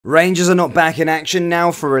Rangers are not back in action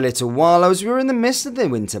now for a little while as we were in the midst of the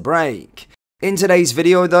winter break. In today's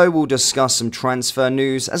video though, we'll discuss some transfer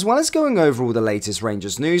news as well as going over all the latest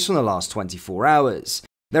Rangers news from the last 24 hours.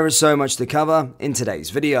 There is so much to cover in today's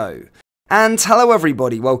video. And hello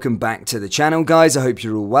everybody, welcome back to the channel guys, I hope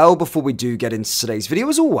you're all well. Before we do get into today's video,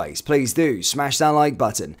 as always, please do smash that like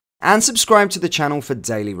button and subscribe to the channel for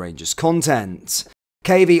daily Rangers content.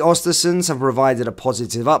 KV Östersunds have provided a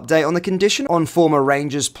positive update on the condition on former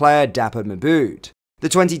Rangers player Dapper Maboud. The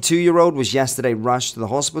 22-year-old was yesterday rushed to the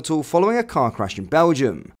hospital following a car crash in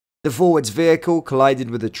Belgium. The forward's vehicle collided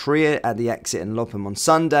with a tree at the exit in Lopham on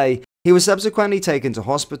Sunday. He was subsequently taken to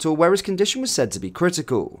hospital where his condition was said to be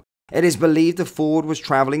critical. It is believed the forward was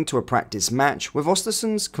travelling to a practice match, with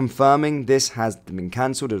Östersunds confirming this has been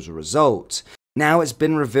cancelled as a result. Now it's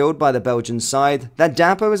been revealed by the Belgian side that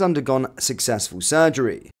Dapper has undergone successful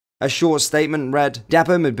surgery. A short statement read,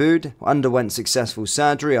 Dapper Maboud underwent successful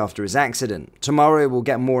surgery after his accident. Tomorrow we'll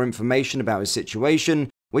get more information about his situation.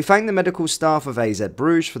 We thank the medical staff of AZ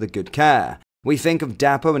Bruges for the good care. We think of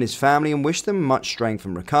Dapper and his family and wish them much strength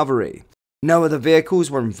and recovery. No other vehicles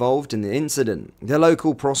were involved in the incident. The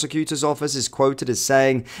local prosecutor's office is quoted as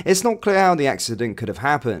saying, it's not clear how the accident could have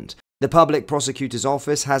happened. The public prosecutor's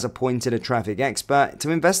office has appointed a traffic expert to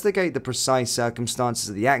investigate the precise circumstances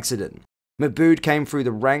of the accident. Maboud came through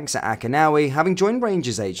the ranks at Akanawi, having joined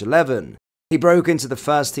Rangers age 11. He broke into the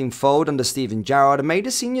first team fold under Steven Gerrard and made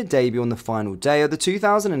a senior debut on the final day of the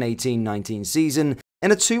 2018-19 season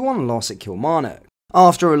in a 2-1 loss at Kilmarnock.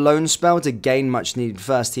 After a loan spell to gain much needed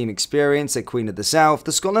first team experience at Queen of the South,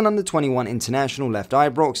 the Scotland under-21 international left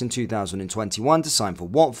Ibrox in 2021 to sign for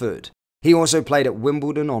Watford. He also played at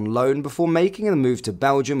Wimbledon on loan before making the move to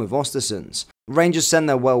Belgium with Östersunds. Rangers sent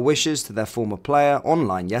their well wishes to their former player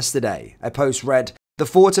online yesterday. A post read, the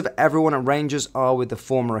thoughts of everyone at Rangers are with the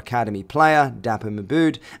former academy player, Dapper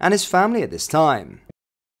Maboud, and his family at this time.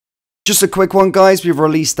 Just a quick one guys, we've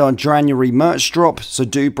released our January merch drop, so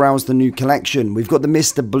do browse the new collection. We've got the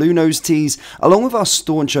Mr. Blue Nose tees, along with our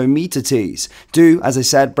Stauncho Meter tees. Do, as I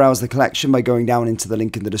said, browse the collection by going down into the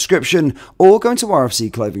link in the description, or going to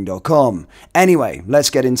rfcclothing.com. Anyway, let's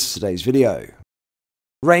get into today's video.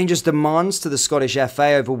 Rangers' demands to the Scottish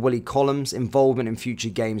FA over Willie Collum's involvement in future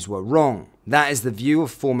games were wrong. That is the view of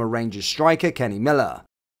former Rangers striker Kenny Miller.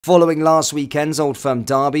 Following last weekend's Old Firm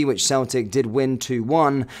derby, which Celtic did win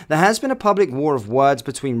 2-1, there has been a public war of words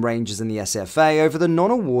between Rangers and the SFA over the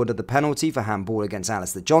non-award of the penalty for handball against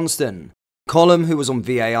Alistair Johnston. Collum, who was on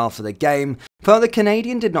VAR for the game, felt the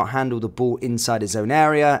Canadian did not handle the ball inside his own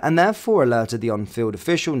area and therefore alerted the on-field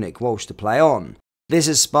official Nick Walsh to play on. This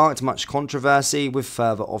has sparked much controversy, with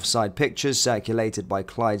further offside pictures circulated by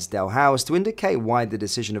Clydesdale House to indicate why the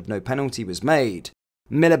decision of no penalty was made.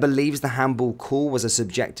 Miller believes the handball call was a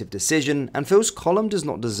subjective decision and feels Collum does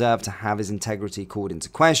not deserve to have his integrity called into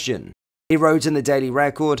question. He wrote in the Daily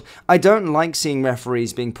Record, I don't like seeing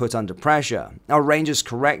referees being put under pressure. Are Rangers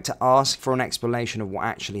correct to ask for an explanation of what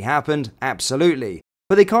actually happened? Absolutely.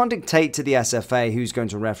 But they can't dictate to the SFA who's going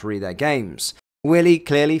to referee their games. Willie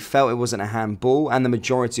clearly felt it wasn't a handball, and the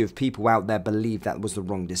majority of people out there believe that was the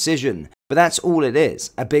wrong decision. But that's all it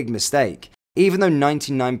is, a big mistake. Even though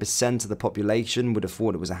 99% of the population would have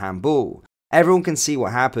thought it was a handball. Everyone can see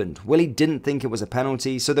what happened. Willie didn't think it was a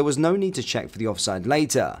penalty, so there was no need to check for the offside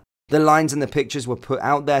later. The lines and the pictures were put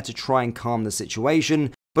out there to try and calm the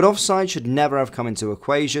situation, but offside should never have come into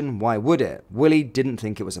equation. Why would it? Willie didn't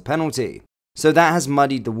think it was a penalty. So that has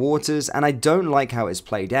muddied the waters, and I don't like how it's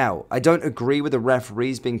played out. I don't agree with the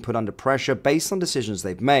referees being put under pressure based on decisions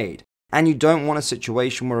they've made. And you don't want a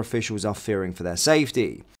situation where officials are fearing for their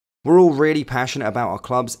safety. We're all really passionate about our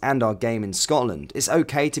clubs and our game in Scotland. It's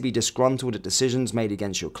okay to be disgruntled at decisions made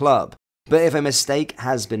against your club. But if a mistake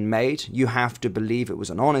has been made, you have to believe it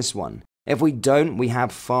was an honest one. If we don't, we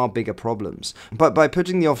have far bigger problems. But by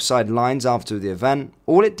putting the offside lines after the event,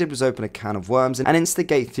 all it did was open a can of worms and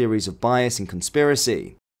instigate theories of bias and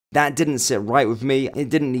conspiracy. That didn't sit right with me, it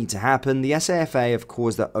didn't need to happen. The SAFA have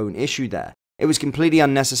caused their own issue there. It was completely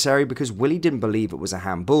unnecessary because Willie didn't believe it was a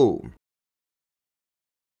handball.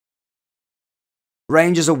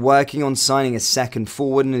 Rangers are working on signing a second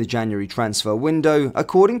forward in the January transfer window,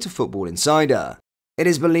 according to Football Insider. It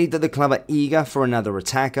is believed that the club are eager for another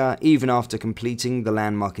attacker, even after completing the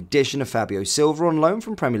landmark addition of Fabio Silva on loan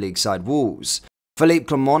from Premier League side Wolves. Philippe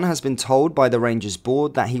Clement has been told by the Rangers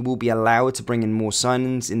board that he will be allowed to bring in more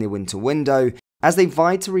signings in the winter window, as they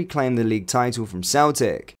vie to reclaim the league title from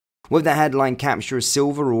Celtic. With the headline capture of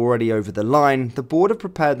Silva already over the line, the board have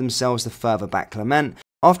prepared themselves to further back Clement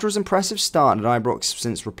after his impressive start at Ibrox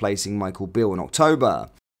since replacing Michael Beale in October.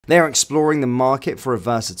 They are exploring the market for a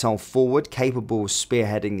versatile forward capable of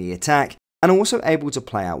spearheading the attack and also able to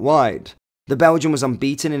play out wide. The Belgian was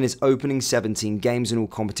unbeaten in his opening 17 games in all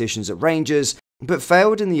competitions at Rangers, but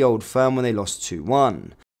failed in the Old Firm when they lost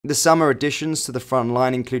 2-1. The summer additions to the front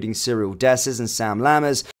line, including Cyril Dessers and Sam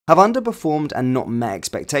Lammers, have underperformed and not met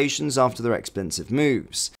expectations after their expensive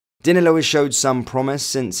moves. Danilo has showed some promise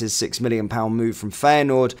since his £6 million move from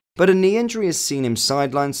Feyenoord, but a knee injury has seen him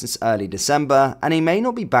sidelined since early December, and he may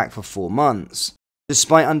not be back for 4 months.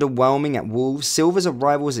 Despite underwhelming at Wolves, Silva's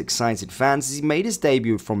arrival has excited fans as he made his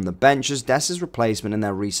debut from the bench as Dessers' replacement in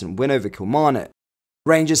their recent win over Kilmarnock.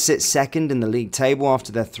 Rangers sit second in the league table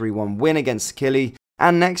after their 3-1 win against Killie,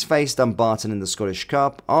 and next face Dumbarton in the Scottish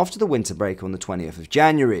Cup after the winter break on the 20th of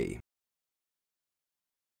January.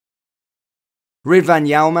 Ridvan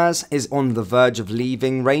Yilmaz is on the verge of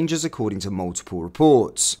leaving Rangers according to multiple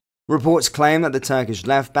reports. Reports claim that the Turkish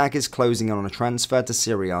left-back is closing on a transfer to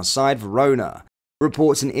Serie A side Verona.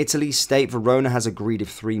 Reports in Italy state Verona has agreed a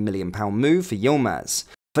 £3 million move for Yilmaz.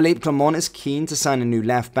 Philippe Clement is keen to sign a new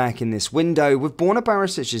left-back in this window, with Borna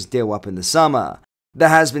Barisic's deal up in the summer. There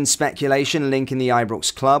has been speculation linking the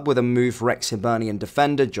Ibrox club with a move for ex-Hibernian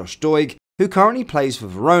defender Josh Doig, who currently plays for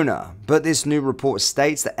Verona, but this new report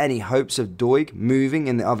states that any hopes of Doig moving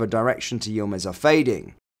in the other direction to Yilmaz are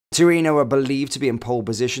fading. Torino are believed to be in pole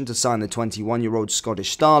position to sign the 21-year-old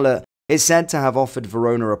Scottish starlet, is said to have offered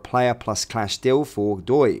Verona a player plus cash deal for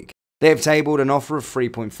Doig. They have tabled an offer of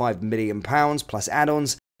 £3.5 million plus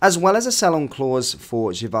add-ons, as well as a sell-on clause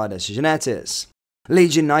for Živadas Genetis.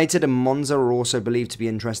 Leeds United and Monza are also believed to be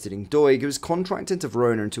interested in Doig, who is contracted to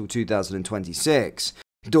Verona until 2026.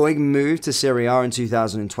 Doig moved to Serie A in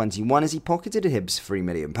 2021 as he pocketed a Hibs £3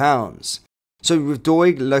 million. So with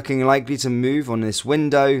Doig looking likely to move on this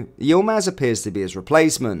window, Yilmaz appears to be his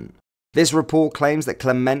replacement. This report claims that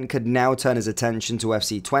Clement could now turn his attention to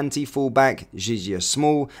FC20 fullback Gigi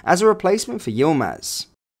Small as a replacement for Yilmaz.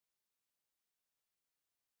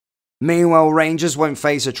 Meanwhile, Rangers won't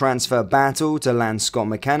face a transfer battle to land Scott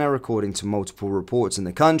McKenna according to multiple reports in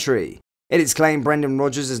the country. It is claimed Brendan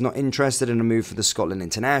Rodgers is not interested in a move for the Scotland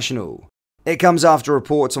international. It comes after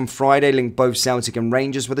reports on Friday linked both Celtic and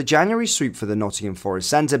Rangers with a January swoop for the Nottingham Forest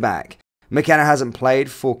centre-back. McKenna hasn't played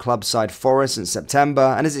for club side Forest since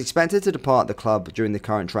September and is expected to depart the club during the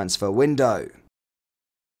current transfer window.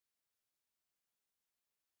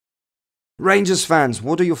 Rangers fans,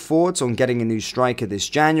 what are your thoughts on getting a new striker this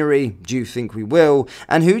January? Do you think we will?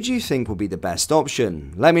 And who do you think will be the best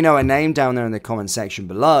option? Let me know a name down there in the comment section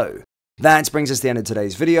below. That brings us to the end of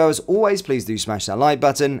today's video. As always, please do smash that like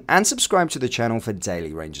button and subscribe to the channel for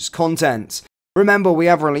daily Rangers content. Remember, we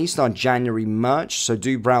have released our January merch, so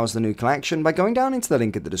do browse the new collection by going down into the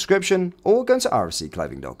link in the description or going to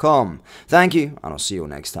rfcclothing.com. Thank you, and I'll see you all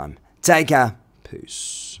next time. Take care.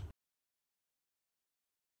 Peace.